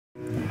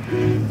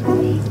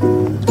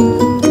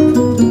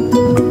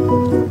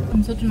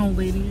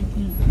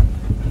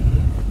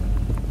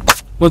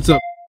What's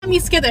up? You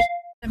scared the shit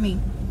out of me.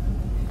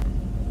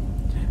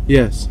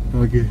 Yes,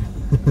 okay.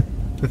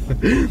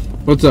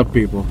 What's up,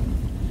 people?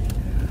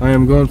 I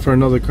am going for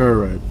another car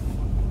ride.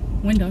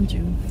 When don't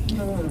you?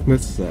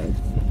 That's sad.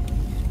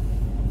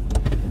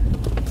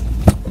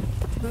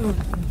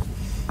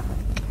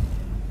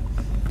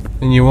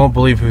 And you won't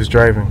believe who's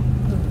driving.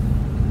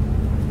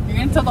 You're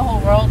gonna tell the whole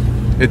world?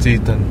 It's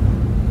Ethan.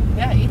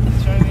 Yeah,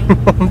 Ethan's driving.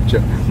 I'm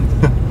joking.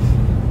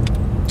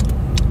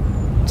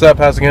 What's up?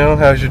 How's it going?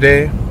 How's your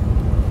day?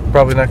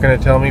 Probably not gonna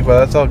tell me, but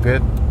that's all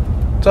good.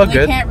 It's all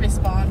good. They can't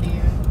respond to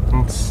you.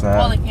 It's sad.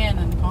 Well, they can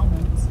in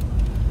comments.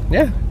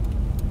 Yeah.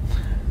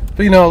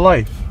 But you know,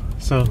 life.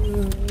 So,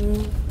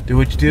 do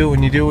what you do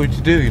when you do what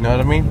you do, you know what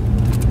I mean?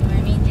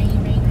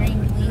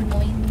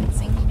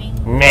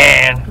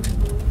 Man.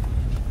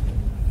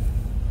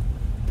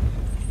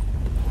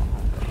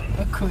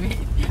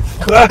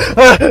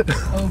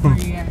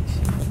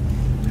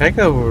 Overreaction. Heck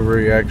of a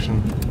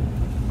reaction.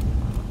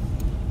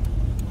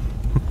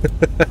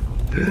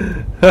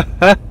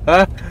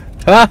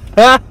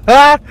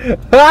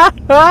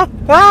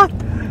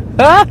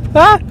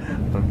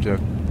 I'm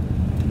joking.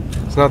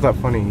 It's not that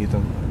funny,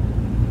 Ethan.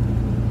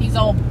 He's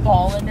all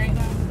balling right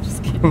now.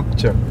 Just kidding. I'm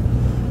joking.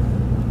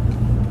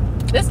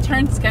 This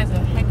turn scares the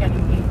heck out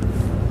of me.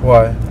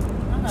 Why? I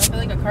don't know. I feel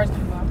like a car's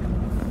gonna block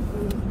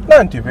him.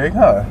 Not too big,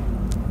 huh?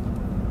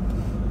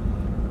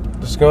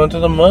 Just going to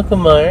the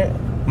Muck-a-Mart.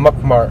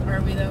 Muck-Mart.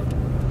 Are we though?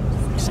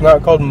 It's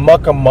not called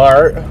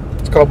Muck-a-Mart.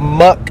 It's called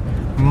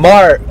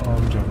Muck-Mart. Oh,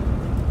 I'm joking.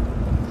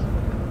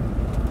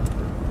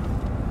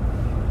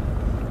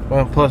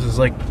 Well, plus it's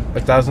like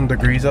 1,000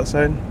 degrees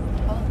outside.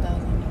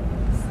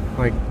 12,000.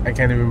 Like, I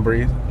can't even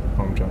breathe.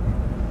 Oh, I'm joking.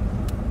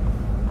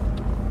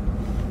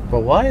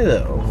 But why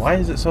though? Why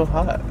is it so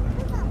hot?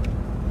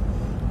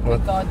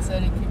 What? God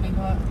said it could be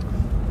hot.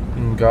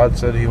 And God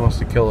said he wants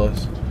to kill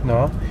us.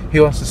 No, he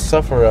wants to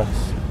suffer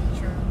us.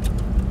 True.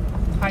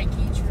 High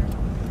key true.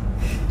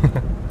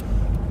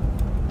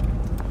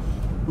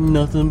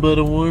 Nothing but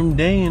a warm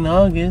day in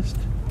August.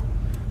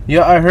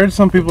 Yeah, I heard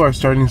some people are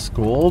starting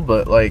school,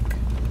 but like,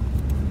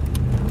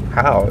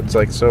 how? It's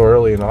like so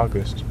early in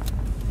August.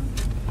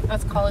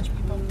 That's college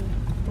people.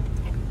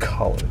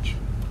 College.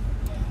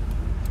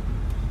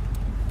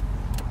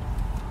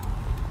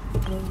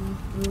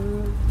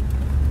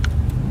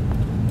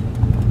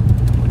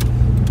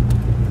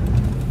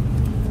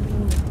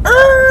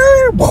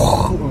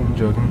 I'm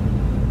joking.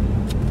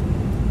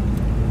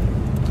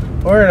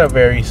 We're in a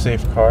very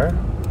safe car.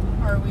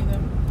 Are we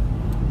though?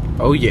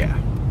 Oh yeah.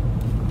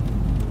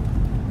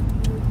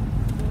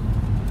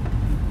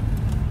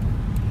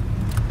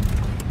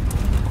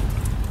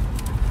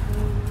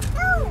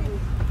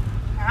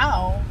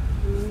 Ow.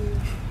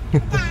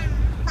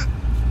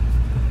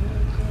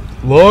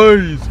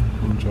 Lies.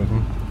 I'm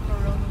joking.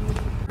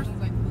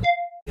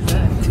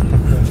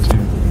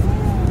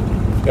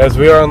 As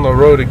we are on the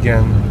road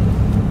again.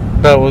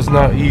 That was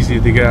not easy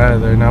to get out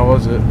of there, now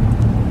was it?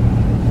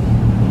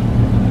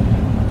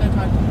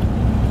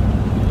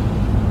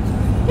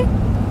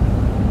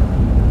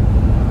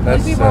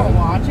 That's people are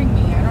watching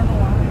me, I don't know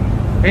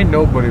why. Ain't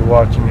nobody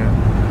watching it.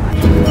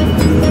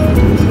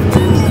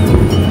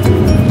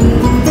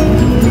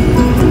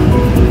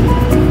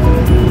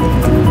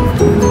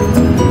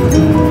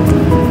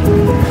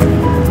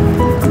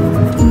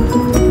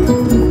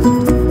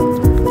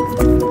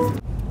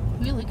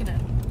 Who are you looking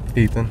at?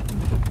 Ethan.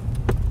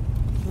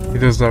 He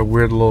does that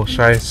weird little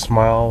shy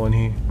smile when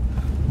he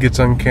gets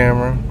on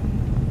camera.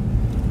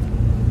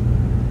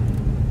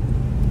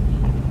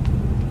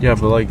 Yeah,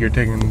 but like you're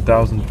taking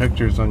 1,000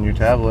 pictures on your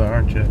tablet,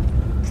 aren't you?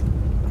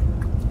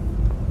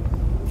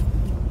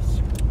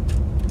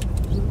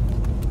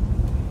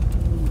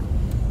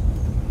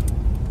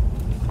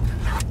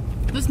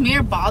 This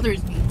mirror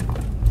bothers me.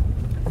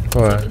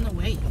 What? It's in the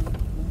way.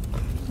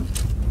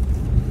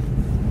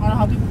 I don't know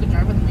how people can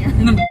drive with a mirror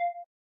in the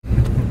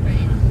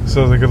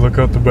So they could look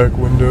out the back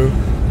window.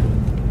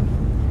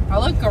 I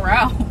look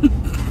around.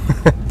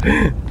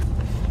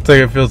 It's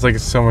like it feels like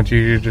it's so much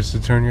easier just to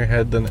turn your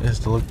head than it is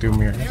to look through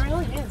mirrors. It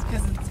really is,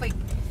 because it's like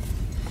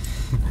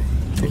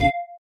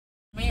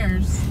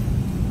mirrors.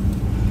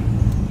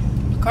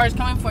 The car's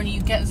coming for you,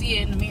 you can't see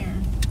it in the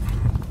mirror.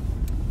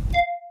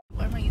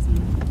 Why am I using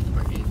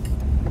brake?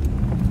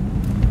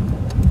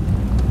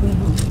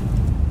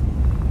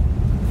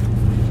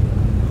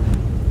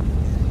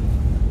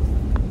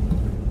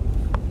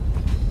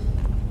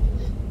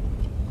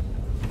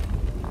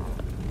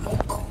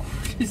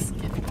 Just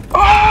kidding.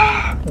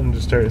 And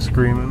just start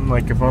screaming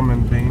like if I'm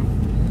in pain.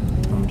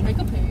 Make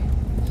a pain.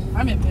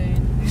 I'm in pain.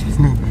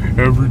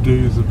 Every day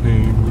is a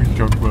pain. We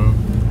talk about.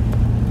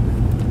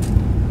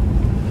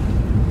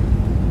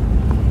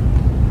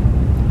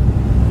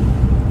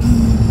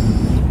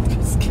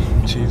 Just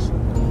kidding. Jeez.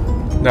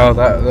 No,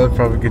 that'd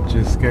probably get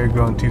you scared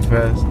going too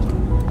fast.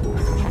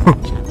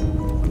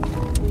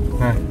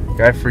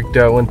 Guy freaked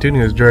out one too and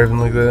he was driving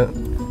like that.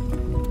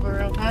 We're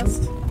real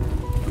fast.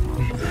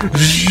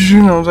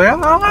 And I was like,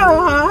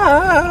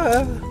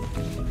 ah!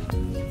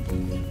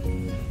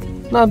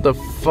 Not the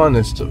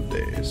funnest of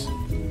days.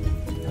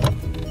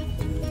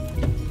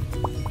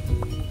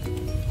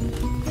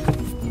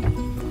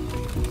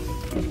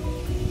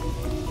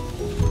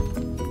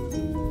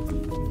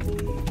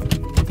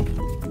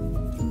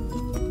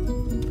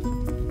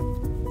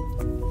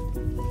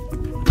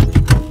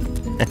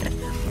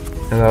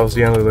 that was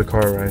the end of the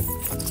car ride.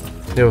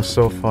 It was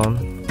so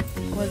fun.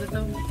 Was it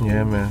though?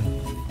 Yeah, man.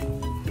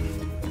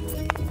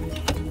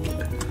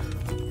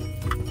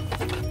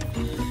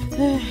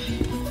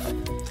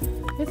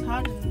 It's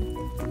hot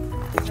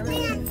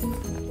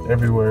everywhere.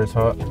 Everywhere is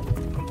hot.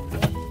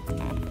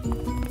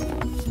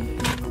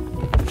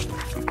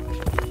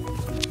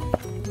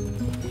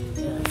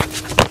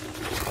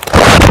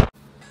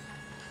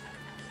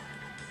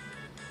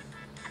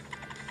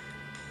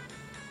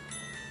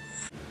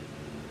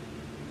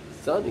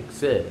 Sonic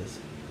says,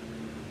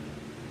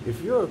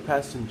 if you're a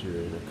passenger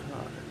in a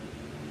car,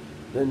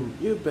 then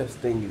your best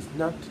thing is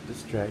not to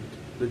distract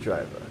the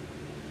driver,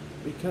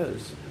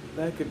 because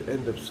that could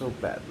end up so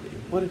badly.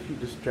 What if you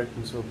distract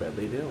them so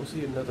badly they don't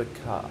see another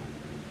car,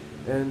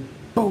 and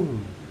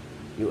boom,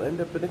 you end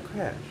up in a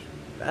crash?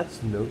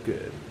 That's no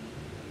good.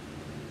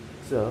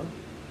 So,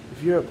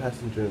 if you're a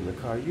passenger in the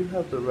car, you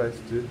have the right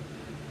to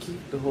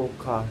keep the whole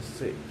car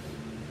safe.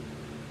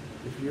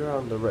 If you're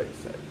on the right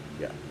side,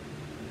 yeah.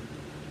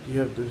 You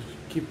have to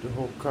keep the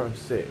whole car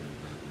safe.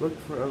 Look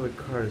for other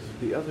cars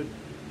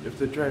if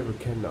the driver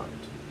cannot.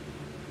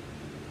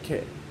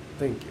 Okay,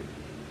 thank you.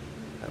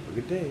 Have a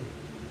good day.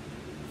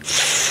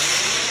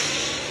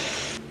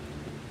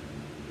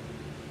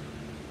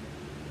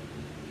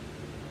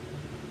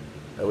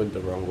 I went the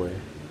wrong way.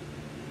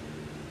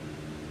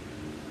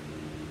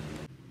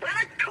 Well,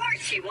 of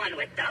course you won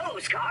with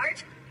those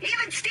cards.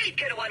 Even Steve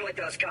could have won with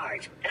those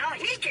cards. And all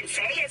he can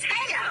say is,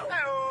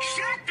 hey-o.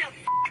 Shut the f***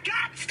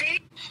 up, Steve.